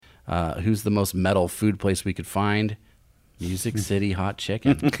Who's the most metal food place we could find? Music City Hot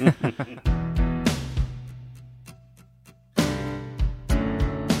Chicken.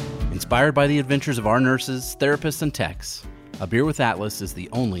 Inspired by the adventures of our nurses, therapists, and techs, A Beer with Atlas is the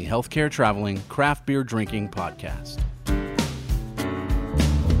only healthcare traveling, craft beer drinking podcast.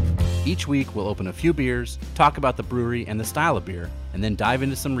 Each week, we'll open a few beers, talk about the brewery and the style of beer, and then dive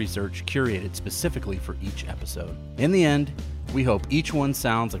into some research curated specifically for each episode. In the end, we hope each one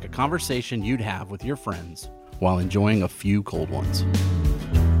sounds like a conversation you'd have with your friends while enjoying a few cold ones.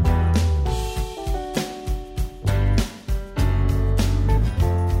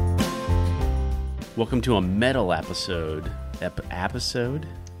 Welcome to a metal episode of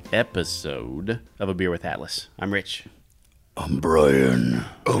A Beer with Atlas. I'm Rich. I'm Brian.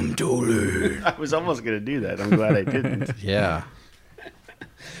 I'm Dolan. I was almost going to do that. I'm glad I didn't. Yeah.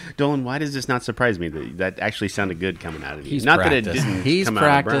 Dolan, why does this not surprise me? That actually sounded good coming out of you. He's not practiced. That it didn't. He's come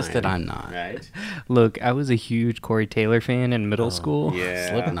practiced out of that Brian, I'm not. Right? Look, I was a huge Corey Taylor fan in middle school. Yeah.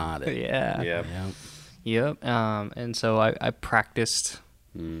 Slipknot. Yeah. Yep. Yep. Yep. And so I practiced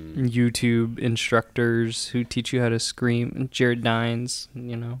YouTube instructors who teach you how to scream. Jared Dines,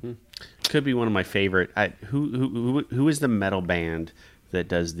 you know. Could be one of my favorite. Who is the metal band that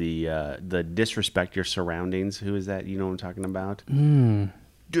does the disrespect your surroundings? Who is that? You know what I'm talking about?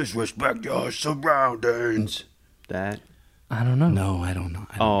 Disrespect your surroundings. That. I don't know. No, I don't know.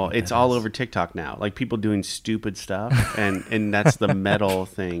 I don't know Oh, what it's that all is. over TikTok now. Like people doing stupid stuff, and that's the metal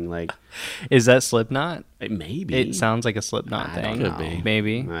thing. Like Is that Slipknot? maybe It sounds like a Slipknot I thing. don't Could be.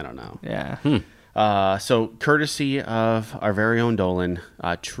 Maybe. I don't know. Yeah. So, courtesy of our very own Dolan,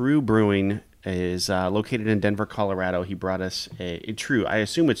 Trve Brewing is located in Denver, Colorado. He brought us a True. I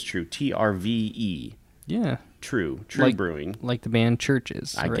assume it's True. TRVE. Yeah. True Like- Brewing. Like the band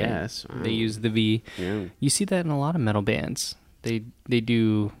Churches. I right? guess. They use the V. Yeah. You see that in a lot of metal bands. They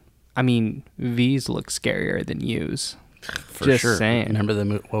do. I mean, V's look scarier than U's. For Just sure. saying. Remember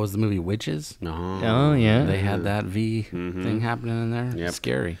what was the movie Witches? No. Oh yeah. They had that V thing happening in there. Yep.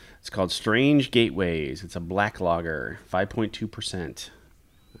 Scary. It's called Strange Gateways. It's a black lager, 5.2%.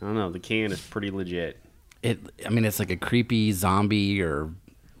 I don't know. The can is pretty legit. It's like a creepy zombie or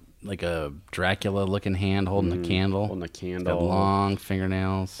like a Dracula-looking hand holding a candle. Holding a It's candle. got long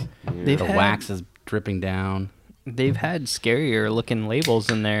fingernails. They've The had- wax is dripping down. They've had scarier looking labels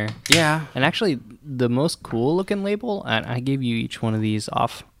in there. Yeah. And actually, the most cool looking label, and I gave you each one of these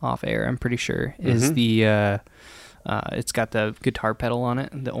off air, I'm pretty sure, is the, it's got the guitar pedal on it,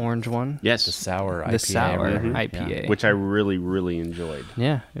 the orange one. Yes. The sour IPA. The sour or whatever. IPA. Which I really, really enjoyed.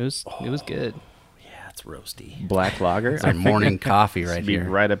 Yeah, it was good. Yeah, it's roasty. Black lager. It's our morning coffee right Be here.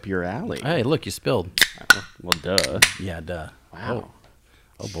 right up your alley. Hey, look, you spilled. Well, duh. Yeah, duh. Wow.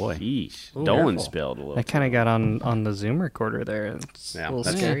 Oh boy. Jeez. Ooh, Dolan careful. spilled a little. I kind of got on the Zoom recorder there. It's Yeah, a little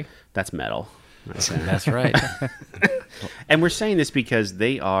that's- scary. That's metal. That's right. And we're saying this because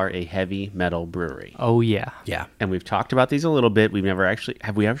they are a heavy metal brewery. Oh, yeah. Yeah. And we've talked about these a little bit. We've never actually...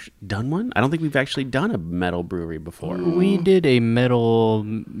 Have we ever done one? I don't think we've actually done a metal brewery before. We did a metal,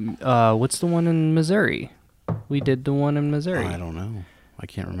 what's the one in Missouri? We did the one in Missouri. I don't know. I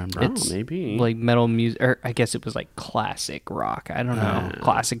can't remember. Oh, maybe. Like metal music, or I guess it was like classic rock. I don't know.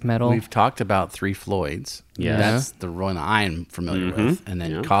 Classic metal. We've talked about Three Floyds. Yeah. That's the one I'm familiar with. And then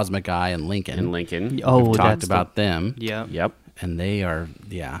Yeah. Cosmic Eye and Lincoln. in Lincoln. Oh, We've talked that's about them. Yeah. Yep. And they are,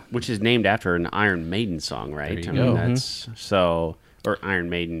 yeah. Which is named after an Iron Maiden song, right? There you go. That's so... Or Iron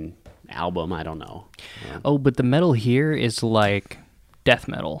Maiden album. I don't know. Oh, but the metal here is like death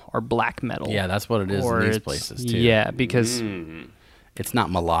metal or black metal. Yeah, that's what it is Or in these it's- places, too. Yeah, because It's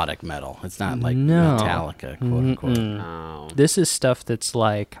not melodic metal. It's not like No. Metallica, quote unquote. Oh. this is stuff that's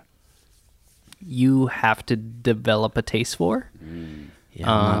like you have to develop a taste for.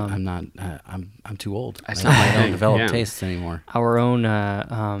 Yeah, I'm too old. That's I not my don't thing. develop Yeah. tastes anymore. Our own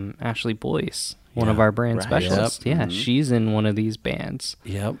Ashley Boyce, one of Yeah, our brand right. specialists. Yep. Yeah, she's in one of these bands.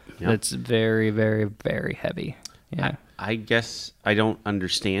 Yep. Yep. That's very, very, very heavy. Yeah. I guess I don't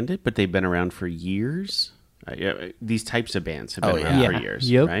understand it, but they've been around for years. These types of bands have been Oh, around yeah. for Yeah. years,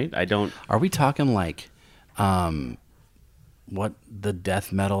 Yep. right? I don't... Are we talking like what the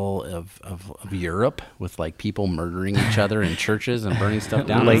death metal of Europe with like people murdering each other in churches and burning stuff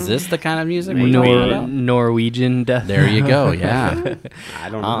down? Is this the kind of music we're talking about? Norwegian death. There you go. Yeah. I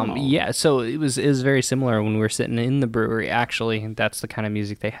don't know. Yeah, so it was very similar when we were sitting in the brewery. Actually, that's the kind of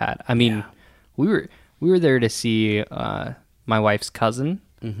music they had. I mean, we were there to see my wife's cousin.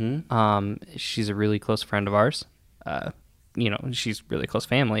 Mm-hmm. She's a really close friend of ours. she's really close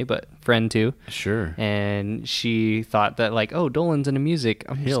family, but friend too. Sure. And she thought that like, oh, Dolan's into music.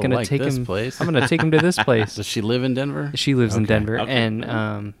 I'm just gonna take this him. Place. I'm gonna take him to this place. Does she live in Denver? She lives in Denver, Okay.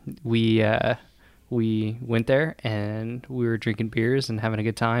 and we went there and we were drinking beers and having a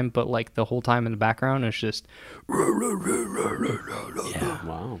good time. But like the whole time in the background, it's just Yeah.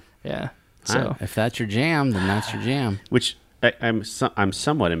 Wow. yeah. So If that's your jam, then that's your jam. Which I'm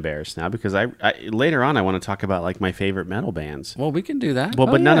somewhat embarrassed now because I later on I want to talk about like my favorite metal bands. Well, we can do that. Well,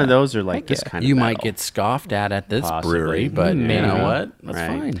 but none yeah. of those are like Heck this yeah. kind of you metal. might get scoffed at this Possibly. brewery, but you Maybe. know what? That's Right.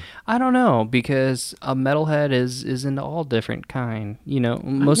 fine. I don't know, because a metalhead is into all different kind.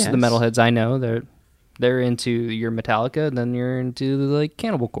 Most of the guess. metalheads I know, they're into your Metallica, then you're into like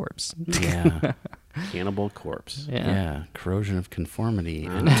Cannibal Corpse. Yeah. Cannibal Corpse. Yeah. Corrosion of Conformity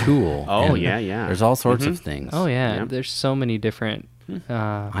and Tool. Oh, and yeah. There's all sorts of things. Oh yeah, Yeah. there's so many different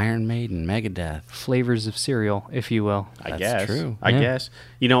Iron Maiden, Megadeth. flavors of cereal, if you will. I That's guess. true. I Yeah. guess.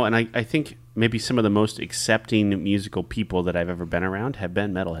 And I think maybe some of the most accepting musical people that I've ever been around have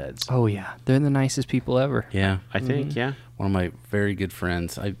been metalheads. Oh yeah, they're the nicest people ever. Yeah. I think, yeah. One of my very good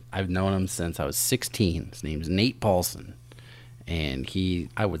friends. I've known him since I was 16. His name's Nate Paulson. And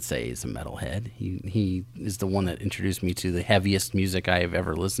I would say, is a metalhead. He is the one that introduced me to the heaviest music I have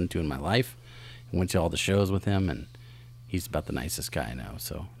ever listened to in my life. I went to all the shows with him, and he's about the nicest guy I know.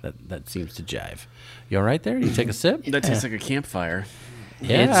 So that seems to jive. You all right there? You take a sip? That tastes like a campfire.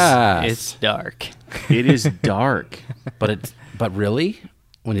 Yeah. It's dark. It is dark. But really,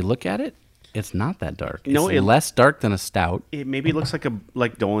 when you look at it, it's not that dark. No, it's less dark than a stout. It maybe looks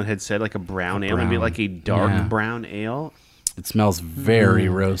like Dolan had said, like a brown ale, maybe brown. like a dark Yeah. brown ale. It smells very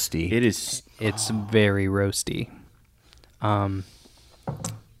roasty. It is. It's very roasty.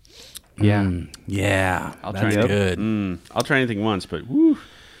 Yeah. Yeah. I'll That's try it. good. I'll try anything once, but woo.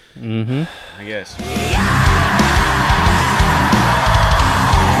 I guess.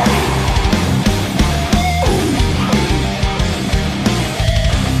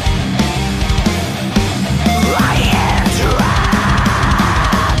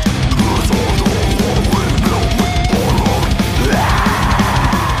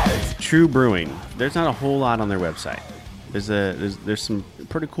 Trve Brewing. There's not a whole lot on their website. There's some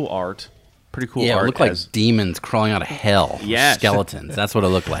pretty cool art. Pretty cool Yeah, art. it looked like as- demons crawling out of hell. Yes. Skeletons. That's what it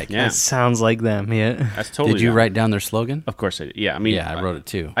looked like. Yeah. It sounds like them. Yeah. That's totally. Did you them. write down their slogan? Of course I did. Yeah, I mean, Yeah, I wrote it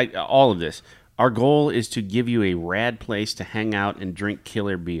too. All of this. Our goal is to give you a rad place to hang out and drink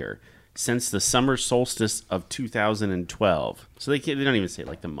killer beer since the summer solstice of 2012. So they don't even say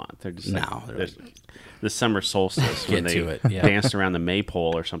like the month. They're just like, No, they're there's the summer solstice when Get they to it, yeah. danced around the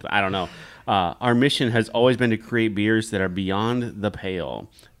maypole or something. I don't know. Our mission has always been to create beers that are beyond the pale.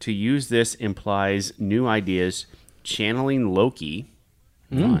 To use this implies new ideas, channeling Loki.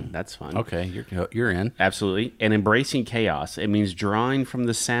 Fun. That's fun. Okay, you're in. Absolutely. And embracing chaos. It means drawing from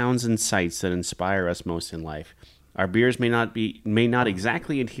the sounds and sights that inspire us most in life. Our beers may not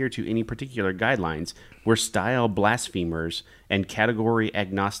exactly adhere to any particular guidelines. We're style blasphemers and category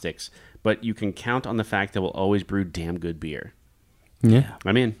agnostics, but you can count on the fact that we'll always brew damn good beer. Yeah.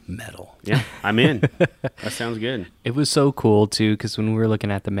 I'm in. Metal. Yeah, I'm in. That sounds good. It was so cool too, because when we were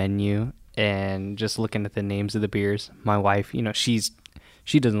looking at the menu and just looking at the names of the beers, my wife,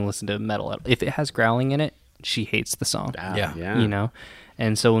 she doesn't listen to metal. If it has growling in it, she hates the song. Yeah.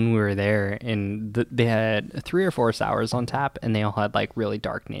 And so when we were there, and they had 3 or 4 sours on tap, and they all had like really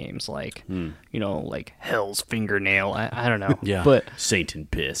dark names, like like Hell's Fingernail. I don't know. Yeah. But Satan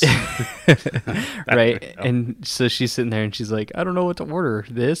piss. right. And so she's sitting there and she's like, I don't know what to order.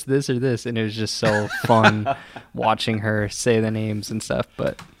 This, or this. And it was just so fun watching her say the names and stuff.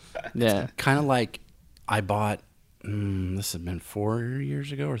 But yeah. Kind of like I bought, this has been 4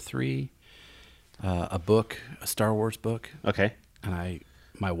 years ago or 3, a book, a Star Wars book. Okay. And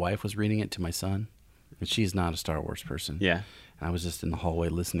my wife was reading it to my son, and she's not a Star Wars person. Yeah. And I was just in the hallway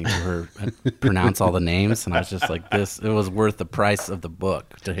listening to her pronounce all the names, and I was just like, it was worth the price of the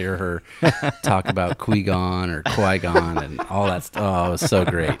book to hear her talk about Qui-Gon or Qui-Gon and all that stuff. Oh, it was so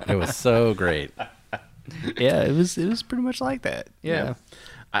great. It was so great. Yeah, it was pretty much like that. Yeah.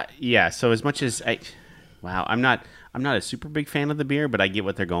 So as much as I'm not a super big fan of the beer, but I get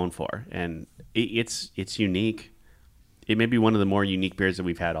what they're going for, and it's unique. It may be one of the more unique beers that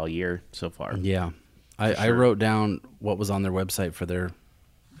we've had all year so far. Yeah. I wrote down what was on their website for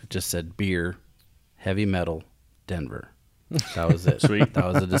it just said beer, heavy metal, Denver. That was it. Sweet. That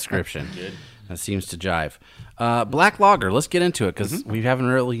was the description. Good. That seems to jive. Black Lager, let's get into it because we haven't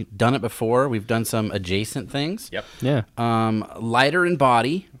really done it before. We've done some adjacent things. Yep. Yeah. Lighter in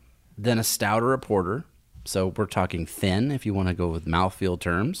body than a stout or a porter. So we're talking thin if you want to go with mouthfeel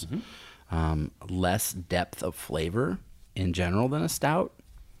terms. Less depth of flavor in general than a stout.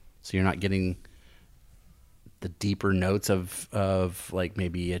 So you're not getting the deeper notes of like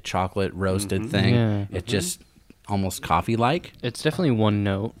maybe a chocolate roasted thing. Yeah. It's just almost coffee-like. It's definitely one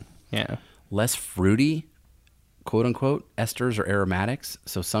note. Yeah. Less fruity, quote unquote, esters or aromatics.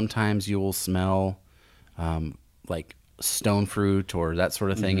 So sometimes you will smell like stone fruit or that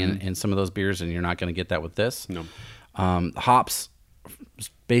sort of thing in some of those beers, and you're not going to get that with this. No. Hops,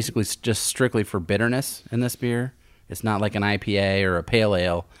 basically just strictly for bitterness in this beer. It's not like an IPA or a pale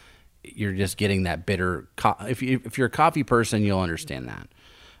ale. You're just getting that bitter. If you're a coffee person, you'll understand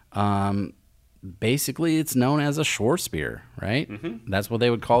that. Basically, it's known as a Schwarzbier, right? That's what they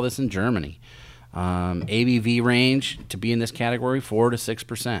would call this in Germany. ABV range to be in this category 4 to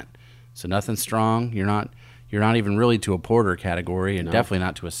 6%. So nothing strong. You're not even really to a porter category, and definitely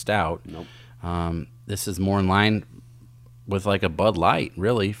not to a stout. Nope. This is more in line with like a Bud Light,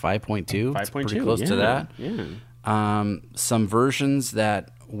 really. 5.2. 5.2. Pretty close to that. Yeah. Some versions that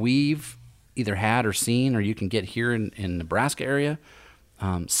we've either had or seen, or you can get here in Nebraska area.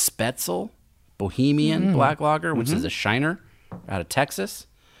 Spätzle Bohemian Black Lager, which is a Shiner out of Texas,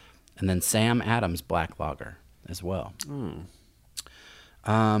 and then Sam Adams Black Lager as well.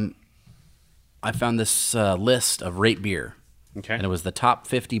 I found this list of rate beer, Okay. and it was the top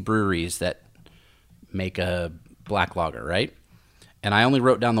 50 breweries that make a black lager, right? And I only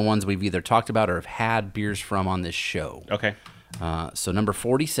wrote down the ones we've either talked about or have had beers from on this show. Okay. So number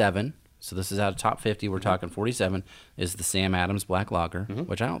 47, so this is out of top 50, we're talking 47, is the Sam Adams Black Lager,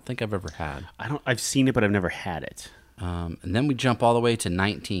 which I don't think I've ever had. I've seen it, but I've never had it. And then we jump all the way to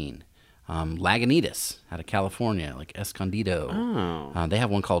 19. Lagunitas out of California, like Escondido. Oh. They have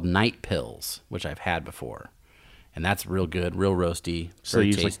one called Night Pills, which I've had before. And that's real good, real roasty, So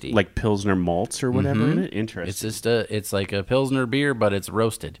very they use tasty. like Pilsner malts or whatever in it? Interesting. It's just it's like a Pilsner beer, but it's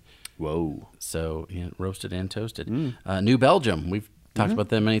roasted. Whoa. So roasted and toasted. New Belgium, we've talked about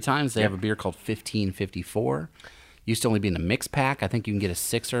them many times. They have a beer called 1554. Used to only be in a mix pack. I think you can get a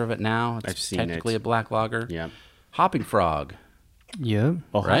sixer of it now. It's I've seen technically it. a black lager. Yeah. Hopping Frog. Yep.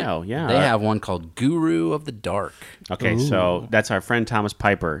 Ohio, Right? yeah. They have one called Guru of the Dark. Okay, so that's our friend Thomas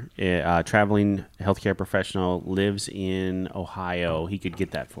Piper, traveling healthcare professional, lives in Ohio. He could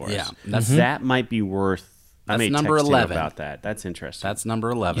get that for Yeah, us. That might be worth. I That's may number text him 11. about that. That's interesting. That's number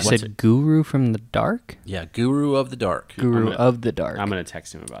 11. You said Guru from the Dark? Yeah, Guru of the Dark. Guru of the Dark. I'm going to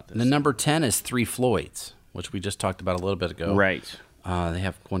text him about this. And then number 10 is Three Floyds, which we just talked about a little bit ago. Right. They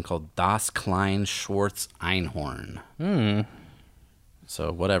have one called Das Klein Schwarz Einhorn.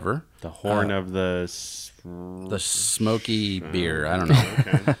 So whatever. The horn of the... The smoky beer. I don't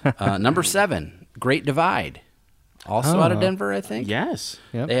know. Okay. Number 7, Great Divide. Also out of Denver, I think. Yes.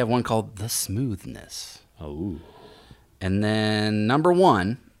 Yep. They have one called The Smoothness. Oh. And then number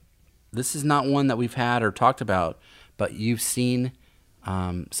 1, this is not one that we've had or talked about, but you've seen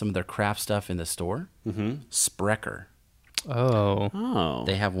some of their craft stuff in the store. Sprecher. Oh.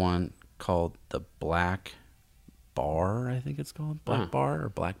 They have one called the Black Bar, I think it's called. Black Bar or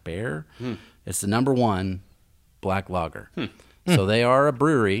Black Bear. It's the number 1 black lager. So they are a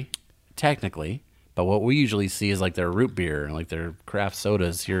brewery, technically, but what we usually see is like their root beer and like their craft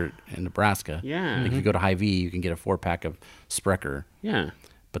sodas here in Nebraska. Yeah. Like if you go to Hy-Vee, you can get a 4-pack of Sprecher. Yeah.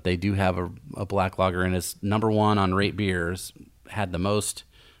 But they do have a black lager, and it's number 1 on rate beers, had the most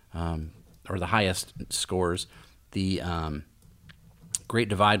or the highest scores. The Great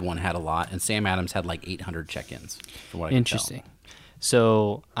Divide one had a lot, and Sam Adams had like 800 check-ins. From what I can Interesting.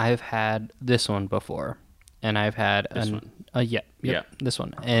 So I've had this one before, and I've had this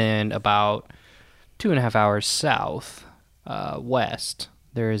one, and about 2.5 hours south, west,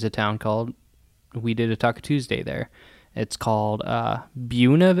 there is a town called. We did a Taco Tuesday there. It's called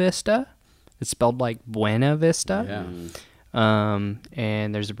Buena Vista. It's spelled like Buena Vista. Yeah.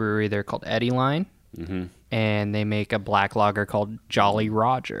 And there's a brewery there called Eddie Line. And they make a black lager called Jolly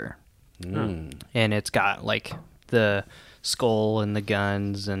Roger. And it's got like the skull and the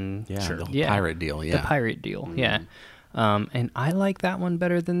guns and the pirate deal. Yeah, the pirate deal. Yeah, and I like that one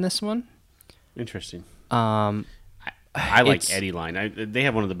better than this one. Interesting. I like Eddie Line. They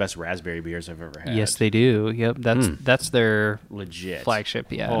have one of the best raspberry beers I've ever had. Yes, they do. Yep, that's their legit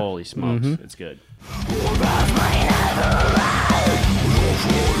flagship. Yeah. Holy smokes, it's good.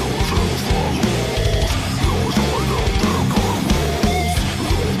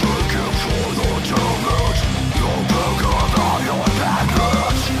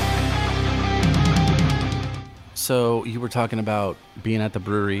 So you were talking about being at the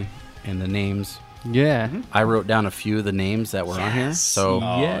brewery and the names. Yeah. I wrote down a few of the names that were on here, so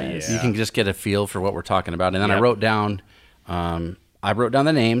Yes. you can just get a feel for what we're talking about. And then I wrote down I wrote down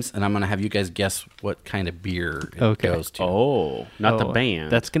the names, and I'm going to have you guys guess what kind of beer it goes to. Oh, not the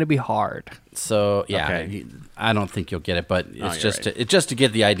band. That's going to be hard. So, yeah, I don't think you'll get it, but it's just to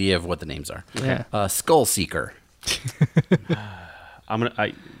get the idea of what the names are. Yeah. Skull Seeker.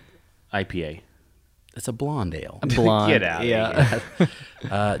 IPA. It's a blonde ale. Blonde. Get out of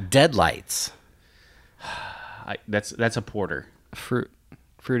here. Deadlights. That's a porter.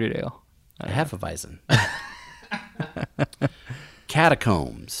 Fruited ale. Hefeweizen.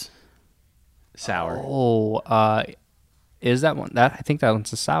 Catacombs. Sour. Oh, is that one? I think that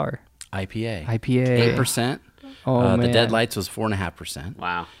one's a sour. IPA. 8%. Oh, man. The Deadlights was 4.5%.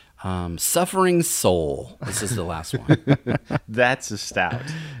 Wow. Suffering Soul. This is the last one. That's a stout.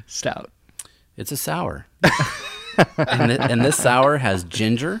 Stout. It's a sour. and this sour has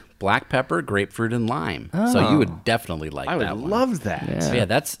ginger, black pepper, grapefruit, and lime. Oh. So you would definitely like that one. I would love that. Yeah. So yeah,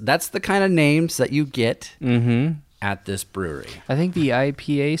 that's the kind of names that you get at this brewery. I think the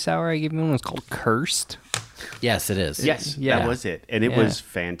IPA sour I gave you one was called Cursed. Yes, it is. Yes, Yeah. that was it. And it was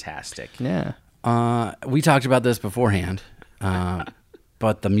fantastic. Yeah. We talked about this beforehand,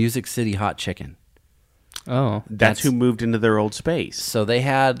 but the Music City Hot Chicken. Oh. That's who moved into their old space. So they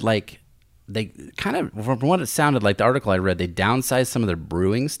had they kind of, from what it sounded like, the article I read, they downsized some of their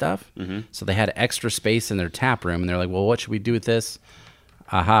brewing stuff. So they had extra space in their tap room, and they're like, well, what should we do with this?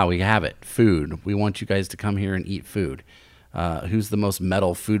 Aha, we have it. Food. We want you guys to come here and eat food. Who's the most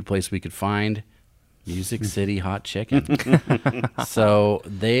metal food place we could find? Music City Hot Chicken. So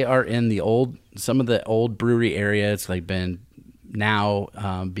they are in some of the old brewery area. It's been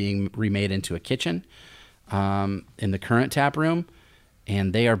now being remade into a kitchen in the current tap room.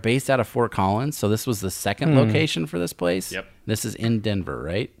 And they are based out of Fort Collins. So this was the second location for this place. Yep. This is in Denver,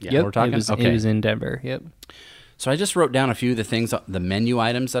 right? Yeah. Yep. We're talking? It was in Denver. Yep. So I just wrote down a few of the things, the menu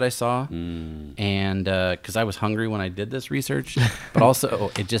items that I saw. And because I was hungry when I did this research. But also,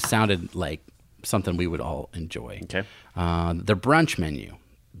 it just sounded like something we would all enjoy. Okay. Their brunch menu.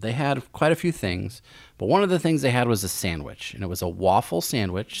 They had quite a few things. But one of the things they had was a sandwich. And it was a waffle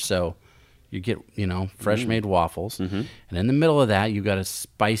sandwich. So you get, fresh made waffles. And in the middle of that, you got a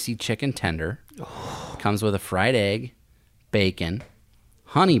spicy chicken tender. Comes with a fried egg, bacon,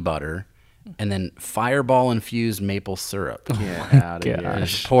 honey butter, and then fireball infused maple syrup. Get out of And here.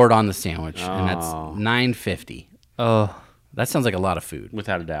 it's poured on the sandwich. And that's $9.50. Oh, That sounds like a lot of food.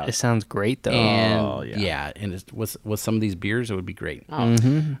 Without a doubt. it sounds great though. And and with some of these beers, it would be great.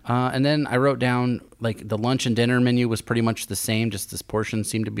 And then I wrote down the lunch and dinner menu was pretty much the same. Just this portion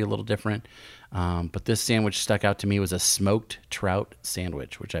seemed to be a little different. But this sandwich stuck out to me was a smoked trout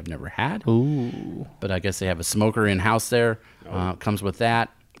sandwich, which I've never had. Ooh. But I guess they have a smoker in house there. Comes with that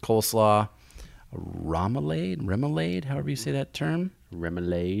coleslaw, remoulade, however you say that term.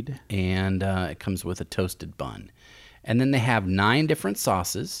 Remoulade. And it comes with a toasted bun. And then they have 9 different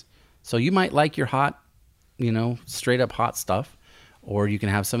sauces. So you might like your hot, straight up hot stuff. Or you can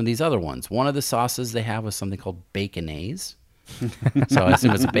have some of these other ones. One of the sauces they have was something called baconaise. So I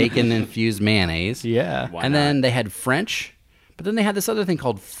assume it's bacon-infused mayonnaise. Yeah. Why And not? then they had French. But then they had this other thing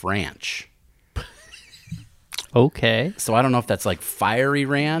called Franch. Okay. So I don't know if that's like fiery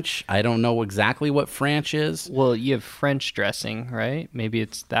ranch. I don't know exactly what Franch is. Well, you have French dressing, right? Maybe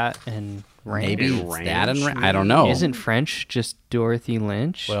it's that and ranch. Maybe it's ranch, that and I don't know. Isn't French just Dorothy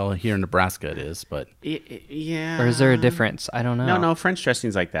Lynch? Well, here in Nebraska it is, but Yeah. or is there a difference? I don't know. No, French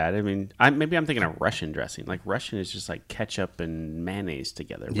dressing's like that. I mean, maybe I'm thinking of Russian dressing. Like Russian is just like ketchup and mayonnaise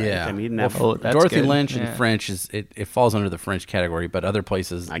together, right? yeah. I mean, Well, that's Dorothy good. Lynch Yeah. and French it falls under the French category, but other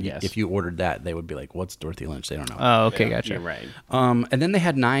places, I guess. if you ordered that, they would be like, "What's Dorothy Lynch?" They don't know. Oh, okay, gotcha. you're right. And then they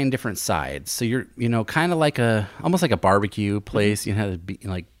had 9 different sides. So you're, kind of like almost like a barbecue place. You had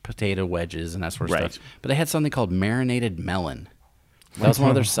like potato wedges and that sort of Right. stuff. But they had something called marinated melon. That was one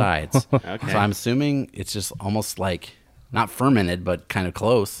of their sides. Okay. So I'm assuming it's just almost like not fermented, but kind of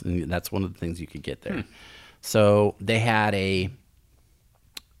close. And that's one of the things you could get there. So they had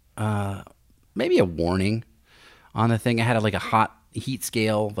maybe a warning on the thing. It had a hot heat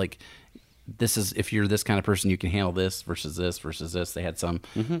scale, like this is if you're this kind of person, you can handle this versus this versus this. They had some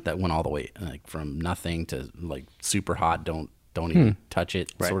that went all the way from nothing to super hot. Don't even touch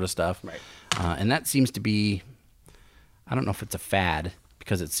it, sort of stuff. Right. And that seems to be, I don't know if it's a fad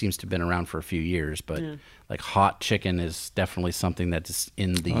because it seems to have been around for a few years, but hot chicken is definitely something that's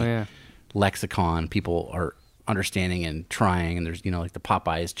in the lexicon. People are understanding and trying, and there's like the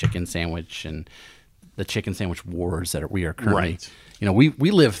Popeyes chicken sandwich and the chicken sandwich wars that we are currently. Right.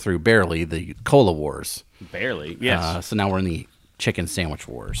 We lived through barely the cola wars. Barely, yes. So now we're in the chicken sandwich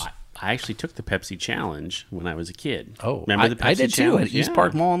wars. I actually took the Pepsi challenge when I was a kid. Oh, remember the Pepsi I did too challenge? at East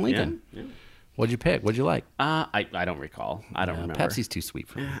Park Mall in Lincoln. Yeah. What'd you pick? What'd you like? I don't recall. I don't remember. Pepsi's too sweet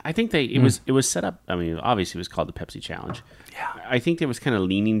for me. I think it was set up. I mean, obviously it was called the Pepsi Challenge. Yeah. I think it was kind of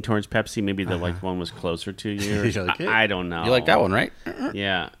leaning towards Pepsi. Maybe the one was closer to you. I don't know. You like that one, right?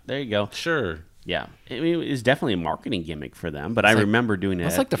 Yeah. There you go. Sure. Yeah. I mean, it was definitely a marketing gimmick for them, but I remember doing it.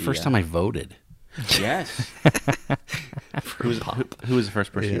 That's like the first time I voted. Yes. Who was the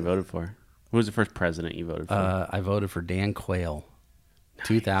first person you voted for? Who was the first president you voted for? I voted for Dan Quayle.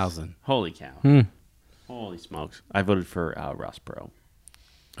 2000. Holy cow. Holy smokes. I voted for Ross Perot.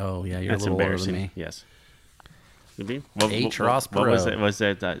 Oh, yeah, you're That's a little older embarrassing. than me. Yes. Ross Perot. What was it? Was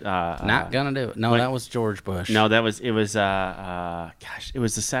it Not gonna do it. No, that was George Bush. No, it was it was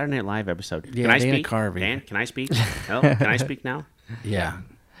the Saturday Night Live episode. Yeah, can I Dana speak? Carvey. Dan, can I speak? Hello? Can I speak now? Yeah.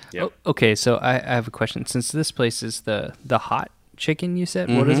 Yep. Oh, okay, so I have a question. Since this place is the hot chicken, you said,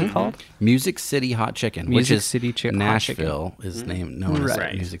 what is it called? Music City Hot Chicken, which Music is City Hot Chicken. Nashville is named known as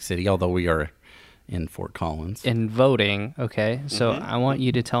Right. Music City, although we are in Fort Collins. In voting, okay, so I want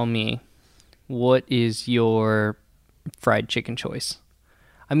you to tell me, what is your fried chicken choice?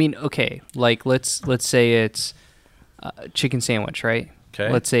 I mean, okay, like let's say it's chicken sandwich, right?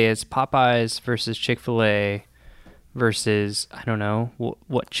 Okay. Let's say it's Popeyes versus Chick-fil-A versus, I don't know,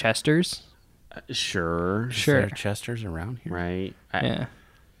 what Chester's? Sure. Is there Chester's around here? Right. Yeah.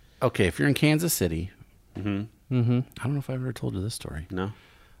 Okay, if you're in Kansas City, I don't know if I've ever told you this story. No.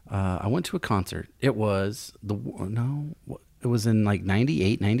 I went to a concert. It was it was in like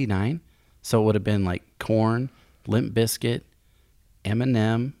 98, 99. So it would have been like Korn, Limp Bizkit,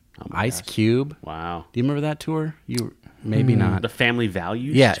 Eminem, Ice Cube. Wow. Do you remember that tour? You maybe not. The Family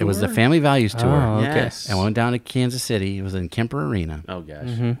Values Yeah, tour? it was the Family Values tour. Oh, okay. Yes. And I went down to Kansas City. It was in Kemper Arena. Oh, gosh.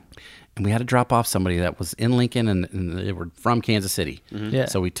 And we had to drop off somebody that was in Lincoln and they were from Kansas City. Yeah.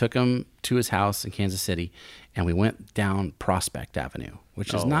 So we took him to his house in Kansas City and we went down Prospect Avenue,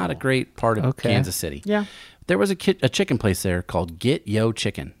 which is not a great part of Kansas City. Yeah. There was a chicken place there called Get Yo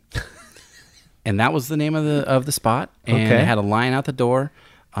Chicken. And that was the name of the spot. And it had a line out the door.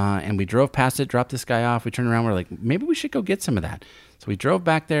 And we drove past it, dropped this guy off. We turned around. We're like, maybe we should go get some of that. So we drove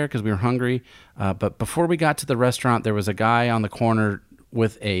back there because we were hungry. But before we got to the restaurant, there was a guy on the corner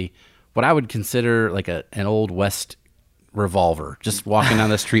with what I would consider like an old West revolver, just walking down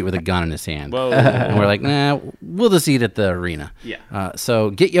the street with a gun in his hand. Whoa. And we're like, nah, we'll just eat at the arena. Yeah. So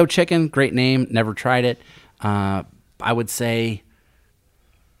Get Yo Chicken, great name. Never tried it. I would say...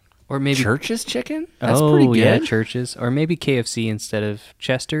 Or maybe Church's Chicken? That's pretty good. Yeah, Church's. Or maybe KFC instead of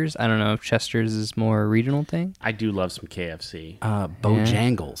Chester's. I don't know if Chester's is more a regional thing. I do love some KFC.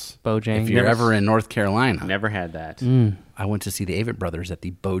 Bojangles. Bojangles. If you're ever in North Carolina. Never had that. I went to see the Avett Brothers at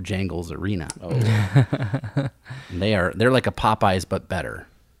the Bojangles Arena. Oh. They're like a Popeyes, but better.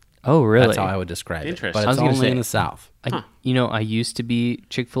 Oh, really? That's how I would describe it. Interesting. But I was it's gonna only say- in the South. I used to be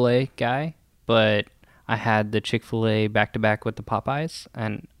Chick-fil-A guy, but I had the Chick-fil-A back-to-back with the Popeyes,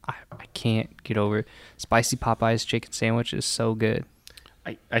 and I can't get over it. Spicy Popeyes chicken sandwich is so good.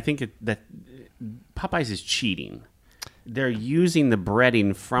 I think that Popeyes is cheating. They're using the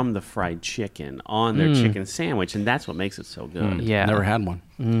breading from the fried chicken on their chicken sandwich, and that's what makes it so good. Yeah. Never had one.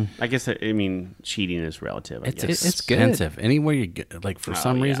 I guess, cheating is relative, I It's guess. It's good. expensive. Anywhere you get, like for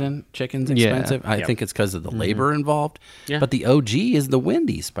some yeah. reason, chicken's Yeah. expensive. I think it's because of the labor involved. Yeah. But the OG is the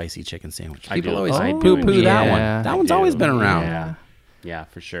Wendy's spicy chicken sandwich. I People do. always I do poo-poo that enjoy one. that. That I one's do. always been around. Yeah. Yeah,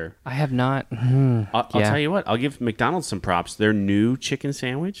 for sure. I have not. I'll tell you what. I'll give McDonald's some props. Their new chicken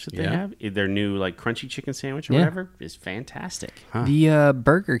sandwich that they Yeah. have, their new like crunchy chicken sandwich or Yeah. whatever, is fantastic. The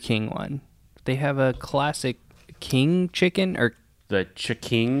Burger King one. They have a classic King chicken or The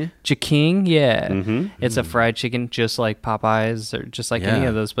Chiking. Chiking, yeah. It's a fried chicken just like Popeyes or just like any Yeah.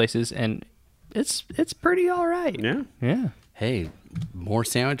 of those places, and it's pretty all right. Yeah, Yeah. Hey, more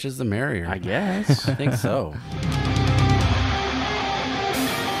sandwiches the merrier. I guess. I think so.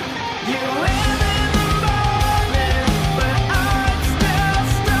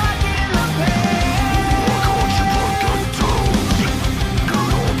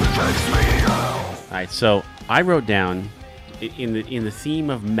 All right, so I wrote down in the theme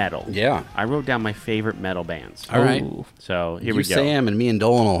of metal. Yeah. I wrote down my favorite metal bands. All right. Ooh. So here You we go. say 'em and me and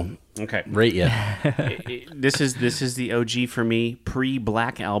Dolan will Okay. rate you. This is the OG for me,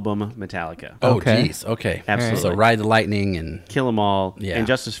 pre-Black Album Metallica. Oh, Okay. geez. Okay. Absolutely. So Ride the Lightning and... Kill 'Em All, Yeah. and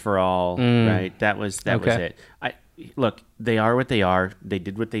Justice for All, right? That was Okay. it. Look, they are what they are. They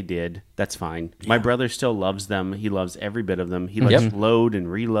did what they did. That's fine. My brother still loves them. He loves every bit of them. He likes Load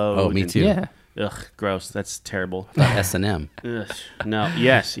and Reload. Oh, me and- too. Yeah. Ugh, gross. That's terrible. S&M. Ugh, no.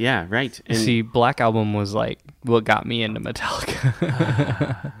 Yes. Yeah. Right. And, See, Black Album was like what got me into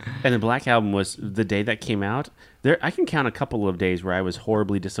Metallica. and the Black Album was the day that came out. There, I can count a couple of days where I was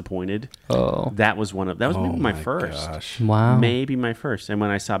horribly disappointed. Oh, That was maybe my first. Gosh. wow. Maybe my first. And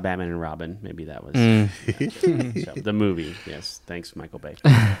when I saw Batman and Robin, maybe that was so, the movie. Yes. Thanks, Michael Bay.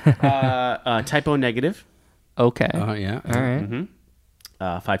 Typo Negative. Okay. Oh, yeah. All right.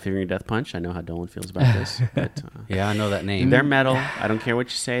 Five Finger Death Punch. I know how Dolan feels about this. But, Yeah, I know that name. they're metal. I don't care what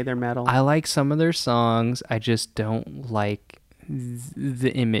you say. They're metal. I like some of their songs. I just don't like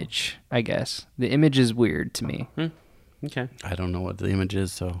the image, I guess. The image is weird to me. Okay. I don't know what the image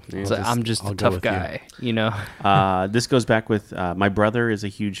is, so I'm just I'll a go tough with you. guy, you know? This goes back with my brother is a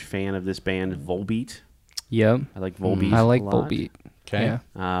huge fan of this band, Volbeat. Yep. I like Volbeat. I like a lot. Volbeat. Okay. Yeah.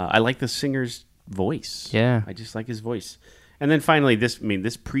 I like the singer's voice. Yeah. I just like his voice. And then finally, this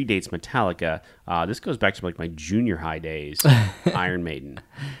predates Metallica. This goes back to like my junior high days. Iron Maiden.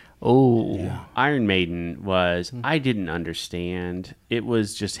 Oh. Iron Maiden was, I didn't understand. It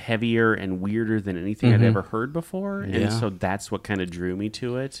was just heavier and weirder than anything I'd ever heard before. Yeah. And so that's what kind of drew me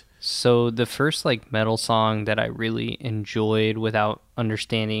to it. So the first like metal song that I really enjoyed without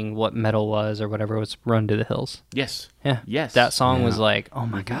understanding what metal was or whatever was Run to the Hills. Yes. Yeah. Yes. That song was like, oh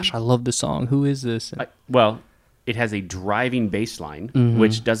my gosh, I love the song. Who is this? Well, it has a driving bass line,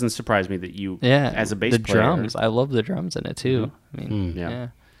 which doesn't surprise me that you, Yeah. as a bass the player. drums. I love the drums in it too. I mean, Yeah. yeah.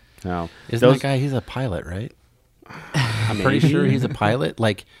 No. Isn't that guy, he's a pilot, right? I'm pretty sure he's a pilot.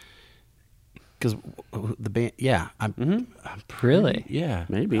 Like, because the band, yeah. I'm Really? yeah.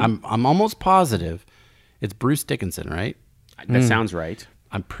 Maybe. I'm almost positive it's Bruce Dickinson, right? That sounds right.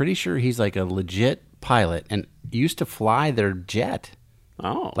 I'm pretty sure he's like a legit pilot and used to fly their jet.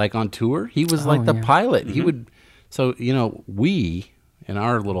 Oh. Like on tour. He was like the yeah. pilot. He would, so, you know, we, in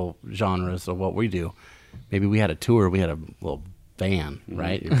our little genres of what we do, maybe we had a tour, we had a little van,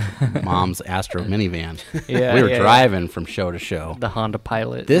 right? Mom's Astro minivan. Yeah, we were yeah, driving from show to show. The Honda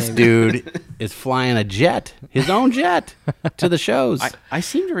Pilot. This maybe. dude is flying a jet, his own jet, to the shows. I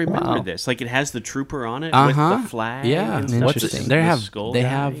seem to remember Wow. this. Like it has the trooper on it with the flag. Yeah. and stuff. Interesting. They The have skull they guy.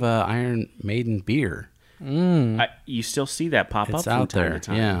 have Iron Maiden beer. You still see that pop up It's from out time there. to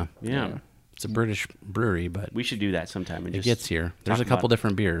time. Yeah. Yeah. It's a British brewery, but We should do that sometime. And it just gets here. There's a talk couple about-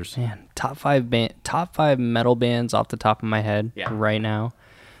 different beers. Man, top five metal bands off the top of my head Yeah. right now.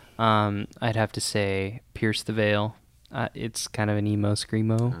 I'd have to say Pierce the Veil. It's kind of an emo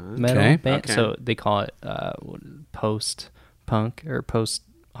screamo metal Okay. band, Okay. so they call it post punk or post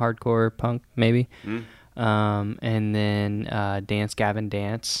hardcore punk maybe. And then Dance Gavin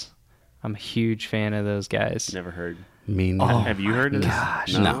Dance. I'm a huge fan of those guys. Never heard. Mean. Have you heard of this?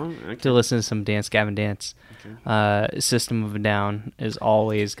 gosh. No. Okay. To listen to some Dance Gavin Dance. System of a Down is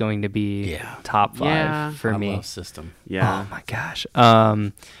always going to be Yeah. top 5 Yeah. for I me. love System. Yeah. Oh my gosh.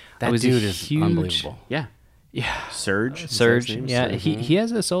 That I was dude a is huge, unbelievable. Yeah. Yeah. Surge. Is that his Surge. name? Yeah. Surge. He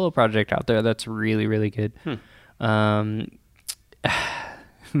has a solo project out there that's really, really good.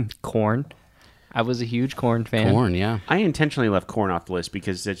 Korn. I was a huge Korn fan. Corn, yeah. I intentionally left Korn off the list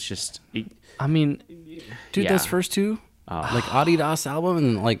because it's just. I mean, Dude, Yeah. those first two, like Adidas album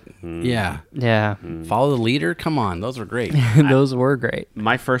and like, yeah, yeah. Follow the Leader. Come on, those were great. Those were great.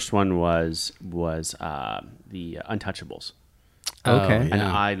 My first one was the Untouchables. Okay. Oh, And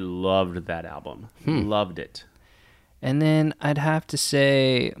yeah. I loved that album. Loved it. And then I'd have to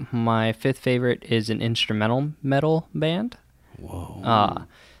say my fifth favorite is an instrumental metal band. Whoa.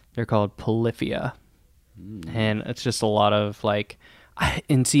 They're called Polyphia. And it's just a lot of like, I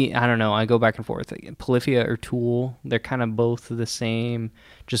don't know, I go back and forth. Like, Polyphia or Tool, they're kind of both the same,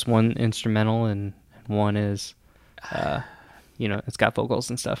 just one instrumental and one is, it's got vocals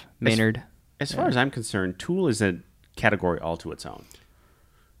and stuff. Maynard. As far as I'm concerned, Tool is a category all to its own.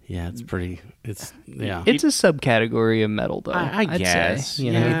 Yeah, it's pretty. It's yeah. It's a subcategory of metal, though. I I'd guess, say,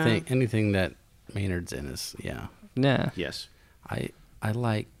 you know? yeah. anything that Maynard's in is yeah. Yeah. Yes. I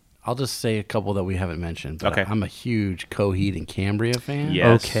like. I'll just say a couple that we haven't mentioned. But Okay. I'm a huge Coheed and Cambria fan.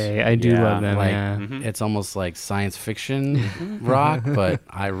 Yes. Okay, I do Yeah. love them. Like yeah. it's almost like science fiction rock, but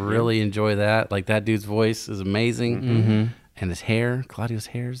I really enjoy that. Like that dude's voice is amazing, and his hair, Claudio's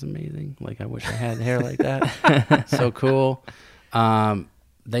hair is amazing. Like I wish I had hair like that. So cool.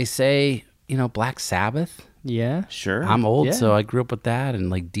 They say Black Sabbath. Yeah. Sure. I'm old, Yeah. so I grew up with that, and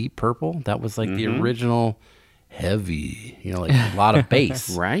like Deep Purple. That was like the original heavy. Like a lot of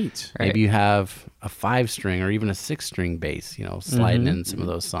bass. right. Maybe you have a 5-string or even a 6-string bass, sliding in some of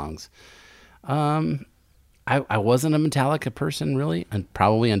those songs. I wasn't a Metallica person really, and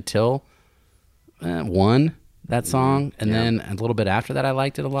probably until one that song, and then a little bit after that, I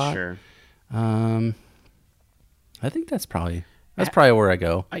liked it a lot. Sure. I think that's probably where I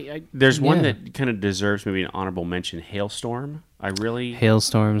go. There's one that kind of deserves maybe an honorable mention. Hailstorm.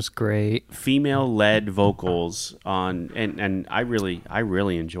 Hailstorm's great. Female-led vocals on, and I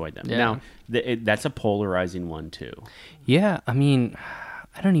really enjoyed them. Yeah. Now that's a polarizing one too. Yeah, I mean,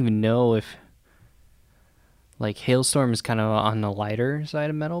 I don't even know if like Hailstorm is kind of on the lighter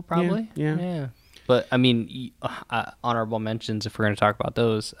side of metal, probably. Yeah. But I mean, honorable mentions if we're going to talk about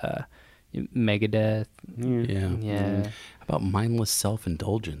those. Megadeth. Yeah. How about Mindless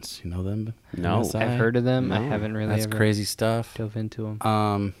Self-Indulgence? You know them? No. MSI? I've heard of them. No. I haven't really That's ever crazy stuff. dove into them.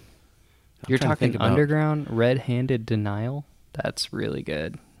 trying You're to talking think about- Underground, Red-Handed Denial? That's really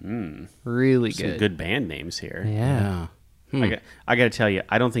good. Really Some good. good band names here. Yeah. I got to tell you,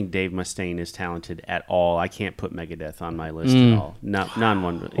 I don't think Dave Mustaine is talented at all. I can't put Megadeth on my list at all. Not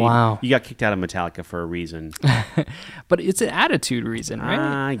one. Wow. You got kicked out of Metallica for a reason. But it's an attitude reason,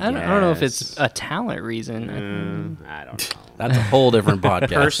 right? I don't know if it's a talent reason. I don't know. That's a whole different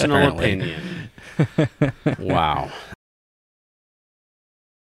podcast. Personal apparently. opinion. Wow.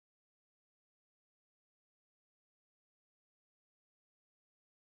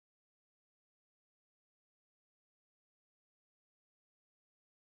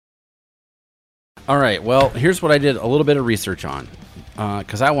 All right. Well, here's what I did a little bit of research on,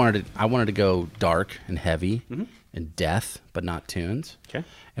 because I wanted to go dark and heavy and death, but not tunes. Okay.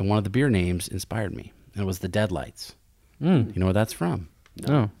 And one of the beer names inspired me, and it was the Deadlights. You know where that's from?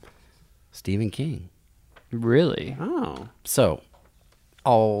 No. Stephen King. Really? Oh. So,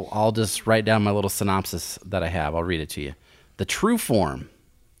 I'll just write down my little synopsis that I have. I'll read it to you. The true form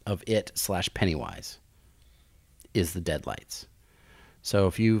of it/Pennywise is the Deadlights.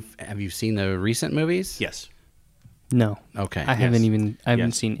 So have you seen the recent movies? Yes. No. Okay. I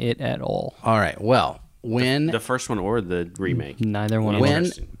haven't seen it at all. All right. Well, when The first one or the remake? Neither one of when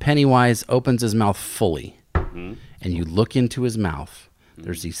them. Pennywise opens his mouth fully, and you look into his mouth,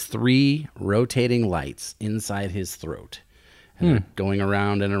 there's these 3 rotating lights inside his throat, and they're going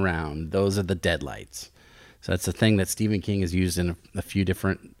around and around. Those are the Deadlights. So that's a thing that Stephen King has used in a few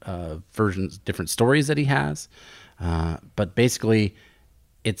different versions, different stories that he has. But basically,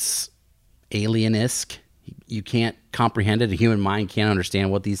 it's alien-esque. You can't comprehend it. A human mind can't understand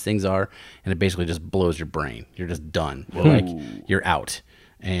what these things are, and it basically just blows your brain. You're just done. You're out,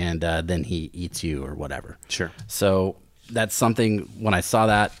 and then he eats you or whatever. Sure. So that's something. When I saw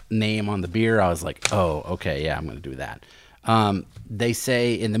that name on the beer, I was like, "Oh, okay, yeah, I'm going to do that." They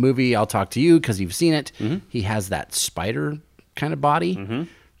say in the movie, I'll talk to you because you've seen it. He has that spider kind of body.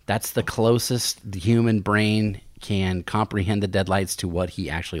 That's the closest the human brain can comprehend the Deadlights to what he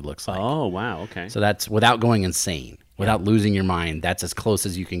actually looks like. Oh, wow. Okay. So that's without going insane, without losing your mind. That's as close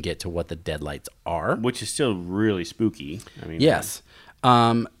as you can get to what the Deadlights are. Which is still really spooky. I mean, Yes.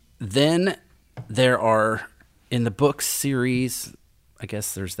 Then there are, in the book series, I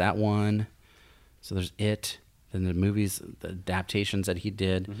guess there's that one. So there's it. Then the movies, the adaptations that he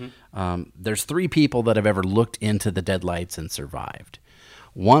did. There's 3 people that have ever looked into the Deadlights and survived.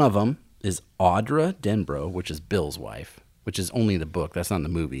 One of them is Audra Denbrough, which is Bill's wife, which is only in the book. That's not in the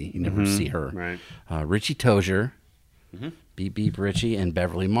movie. You never see her. Right. Richie Tozier, Beep Beep Richie, and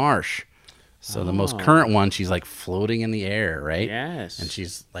Beverly Marsh. So the most current one, she's like floating in the air, right? Yes. And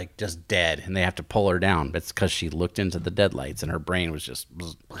she's like just dead, and they have to pull her down. But it's because she looked into the Deadlights, and her brain was just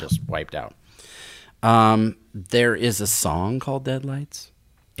wiped out. There is a song called Deadlights.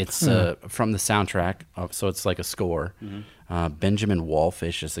 It's from the soundtrack, so it's like a score. Benjamin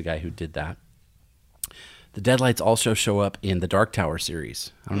Wallfish is the guy who did that. The Deadlights also show up in the Dark Tower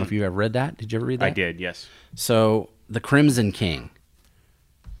series. I don't know if you ever read that. Did you ever read that? I did, yes. So the Crimson King,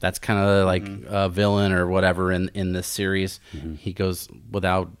 that's kind of like a villain or whatever in this series. He goes,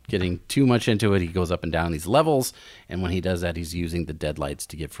 without getting too much into it, he goes up and down these levels. And when he does that, he's using the Deadlights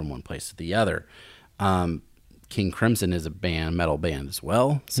to get from one place to the other. King Crimson is a metal band as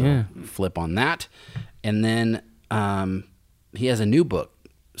well. So flip on that. And then he has a new book,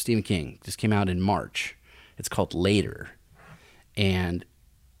 Stephen King, just came out in March. It's called Later. And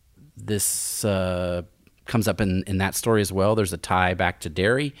this comes up in that story as well. There's a tie back to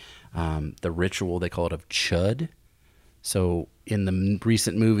Derry, the ritual, they call it, of Chud. So in the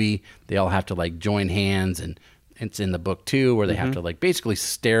recent movie, they all have to like join hands, and it's in the book too, where they have to like basically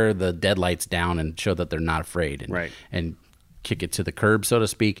stare the Deadlights down and show that they're not afraid, and kick it to the curb, so to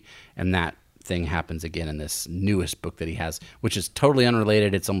speak. And that thing happens again in this newest book that he has, which is totally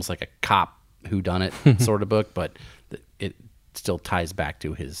unrelated. It's almost like a cop whodunit sort of book, but it still ties back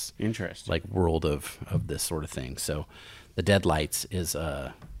to his like world of this sort of thing. So the Deadlights is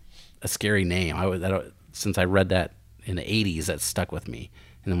a scary name. Since I read that in the 80s, that stuck with me.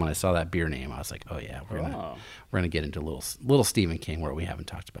 And then when I saw that beer name, I was like, oh yeah, we're gonna get into little Stephen King where we haven't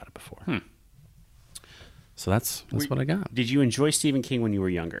talked about it before. So that's what I got. Did you enjoy Stephen King when you were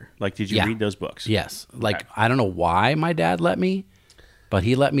younger? Like, did you read those books? Yes. Like, I don't know why my dad let me, but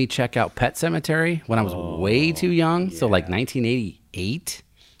he let me check out Pet Sematary when I was way too young. Yeah. So like 1988,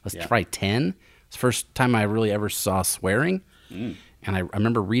 probably 10. It's the first time I really ever saw swearing. And I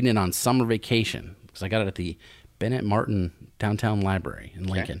remember reading it on summer vacation because I got it at the Bennett Martin Downtown Library in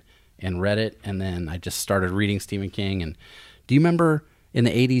Lincoln and read it. And then I just started reading Stephen King. And do you remember in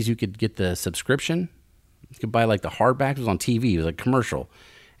the 80s you could get the subscription? You could buy like the hardback. It was on TV. It was like a commercial.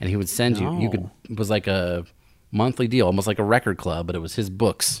 And he would send you. It was like a monthly deal, almost like a record club, but it was his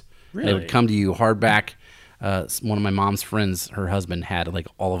books. Really? They would come to you hardback. One of my mom's friends, her husband had like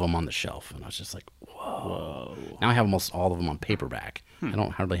all of them on the shelf. And I was just like, whoa. Now I have almost all of them on paperback. I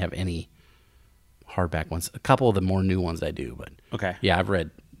don't hardly have any hardback ones. A couple of the more new ones I do, but yeah, I've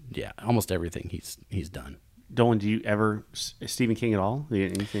read almost everything he's done. Dolan, do you ever Stephen King at all?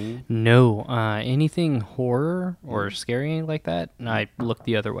 Anything? No, anything horror or scary like that, I look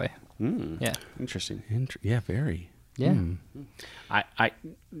the other way. Yeah, interesting. Very. Yeah.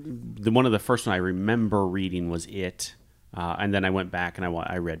 One of the first one I remember reading was It, and then I went back and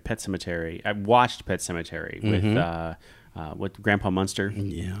I read Pet Sematary. I watched Pet Sematary with Grandpa Munster.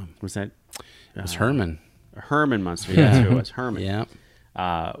 Yeah, was that? It was Herman. Herman Munster. That's who it was. Herman. Yeah.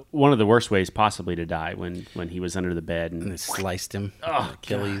 One of the worst ways possibly to die when he was under the bed and they sliced him,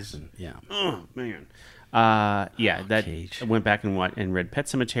 Achilles, and oh man, that cage. I went back and read Pet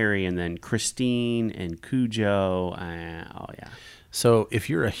Sematary and then Christine and Cujo. So if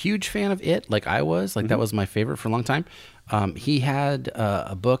you're a huge fan of It, like I was, that was my favorite for a long time. He had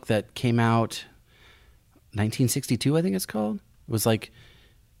a book that came out 1962, I think it's called. It was like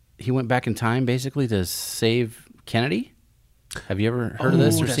he went back in time basically to save Kennedy. Have you ever heard of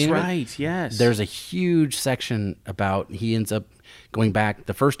this or seen it? That's right, yes. There's a huge section about he ends up going back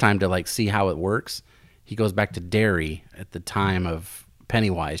the first time to like see how it works. He goes back to Derry at the time of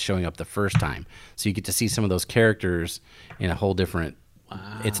Pennywise showing up the first time. So you get to see some of those characters in a whole different...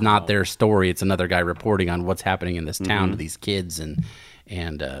 Wow. It's not their story. It's another guy reporting on what's happening in this town to these kids and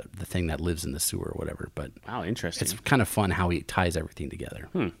the thing that lives in the sewer or whatever. But wow, interesting. It's kind of fun how he ties everything together.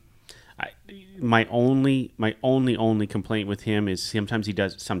 My only complaint with him is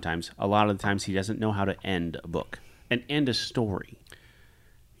sometimes a lot of the times he doesn't know how to end a book and end a story.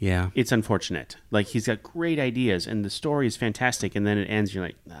 Yeah. It's unfortunate. Like, he's got great ideas and the story is fantastic, and then it ends, you're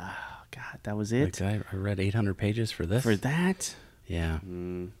like, oh God, that was it? Like, I read 800 pages for this? For that? Yeah.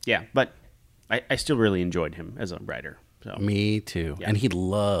 Yeah, but I still really enjoyed him as a writer. So. Me too. Yeah. And he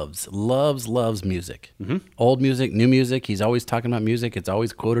loves music. Old music, new music. He's always talking about music. It's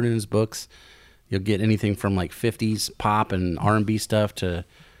always quoted in his books. You'll get anything from like 50s pop and R&B stuff to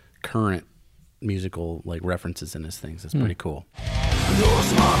current musical like references in his things. It's pretty cool. No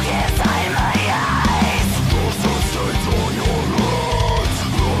smoke inside my eyes. No substance on your hands.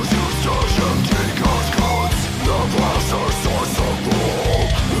 No use take us cuts. The blaster source of gold.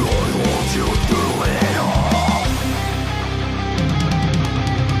 I want you through it all.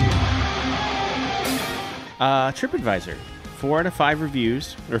 TripAdvisor, 4 out of 5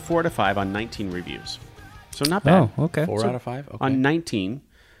 reviews, or 4 out of 5 on 19 reviews. So not bad. Oh, okay. 4 out of 5? Okay. On 19.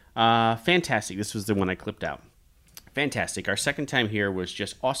 Fantastic. This was the one I clipped out. Fantastic. Our second time here was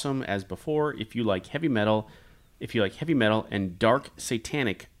just awesome as before. If you like heavy metal and dark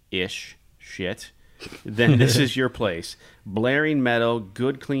satanic-ish shit, then this is your place. Blaring metal,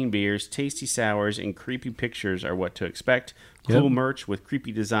 good clean beers, tasty sours, and creepy pictures are what to expect. Cool merch with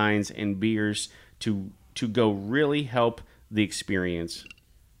creepy designs and beers to go really help the experience.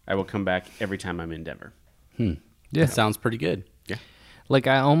 I will come back every time I'm in Denver. Yeah. That sounds pretty good. Yeah. Like,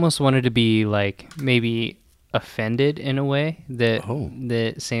 I almost wanted to be like maybe offended in a way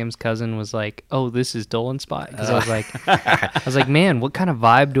that Sam's cousin was like, "Oh, this is Dolan's spot," because I was like, man, what kind of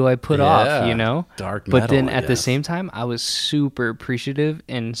vibe do I put off, you know? Dark metal. But then at the same time, I was super appreciative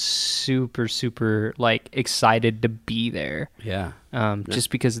and super like excited to be there. Yeah. Just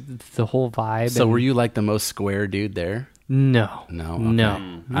because the whole vibe. So were you like the most square dude there? No.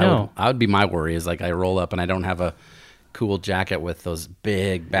 Okay. I would be my worry is like I roll up and I don't have a cool jacket with those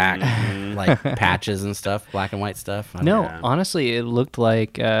big back like patches and stuff, black and white stuff. Honestly, it looked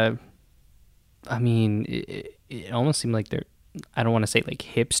like it almost seemed like they're, I don't want to say like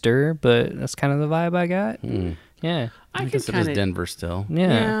hipster, but that's kind of the vibe I got. Yeah. I guess it is Denver still.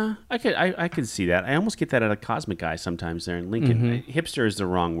 Yeah. I could see that. I almost get that at a Cosmic Eye sometimes there in Lincoln. Hipster is the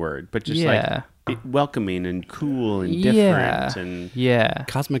wrong word, but just like welcoming and cool and different. Yeah.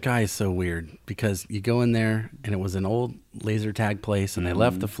 Cosmic Eye is so weird because you go in there and it was an old laser tag place and they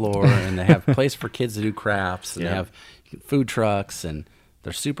left the floor and they have a place for kids to do crafts and they have food trucks and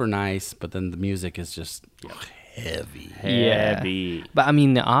they're super nice, but then the music is just heavy. Yeah. But I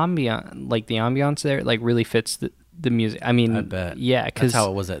mean the ambiance there like really fits the music. I mean, I bet. Yeah, because that's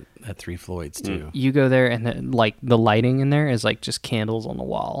how it was at Three Floyds too. You go there and the lighting in there is like just candles on the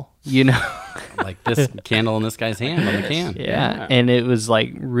wall, you know, like this candle in this guy's hand on the can. Yeah, and it was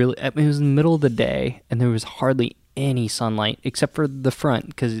like really. I mean, it was in the middle of the day, and there was hardly any sunlight except for the front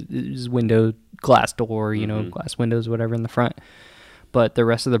because it was glass door, you know, glass windows, whatever in the front. But the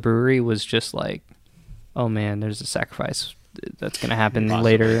rest of the brewery was just like, oh man, there's a sacrifice that's gonna happen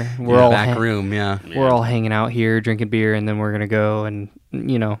later. We're all back room, We're all hanging out here drinking beer, and then we're gonna go and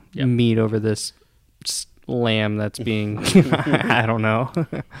meet over this lamb that's being I don't know.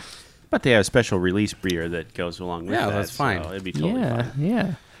 But they have a special release beer that goes along with that. Yeah, that's fine. So it'd be totally fine.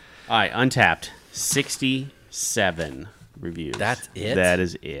 Yeah. All right, Untapped, 67 reviews. That's it. That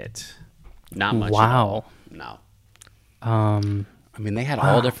is it. Not much. Wow. No. I mean, they had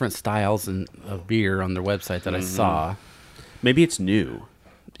all different styles of beer on their website that I saw. Maybe it's new.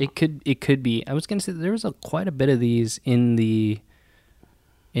 It could be. I was gonna say there was quite a bit of these in the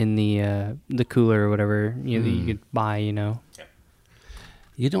cooler or whatever that you could buy. You know.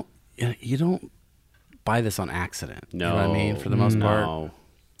 You don't buy this on accident. No. You know what I mean? For the most part,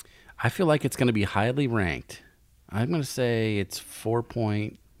 I feel like it's going to be highly ranked. I'm going to say it's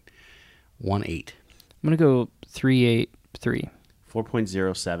 4.18. I'm gonna go 3.83.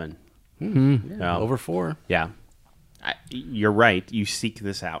 4.07. Yeah, over 4. Yeah. You're right. You seek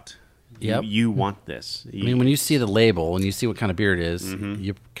this out. Yep. You want this. I mean, when you see the label and you see what kind of beer it is,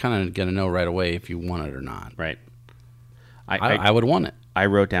 you're kind of going to know right away if you want it or not. Right. I would want it. I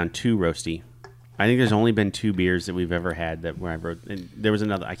wrote down 2 roasty. I think there's only been 2 beers that we've ever had where I wrote. And there was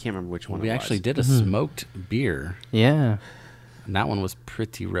another. I can't remember which one we it was. actually did a smoked beer. Yeah. And that one was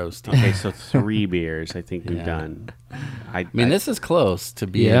pretty roasty. Okay, so 3 beers I think we've done. I mean, this is close to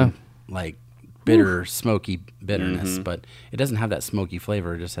being like bitter, smoky bitterness, but it doesn't have that smoky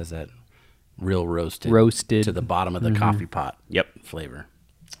flavor. It just has that real roasted to the bottom of the coffee pot flavor.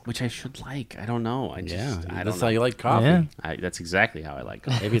 Which I should like. I don't know. That's how you like coffee. Yeah. That's exactly how I like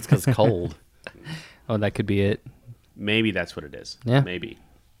coffee. Maybe it's because it's cold. Oh, that could be it. Maybe that's what it is. Yeah. Maybe.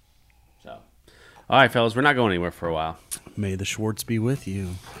 So, all right, fellas, we're not going anywhere for a while. May the Schwartz be with you.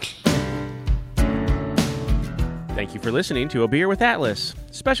 Thank you for listening to A Beer with Atlas.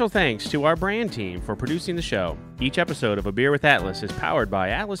 Special thanks to our brand team for producing the show. Each episode of A Beer with Atlas is powered by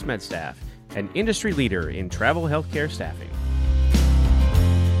Atlas MedStaff, an industry leader in travel healthcare staffing.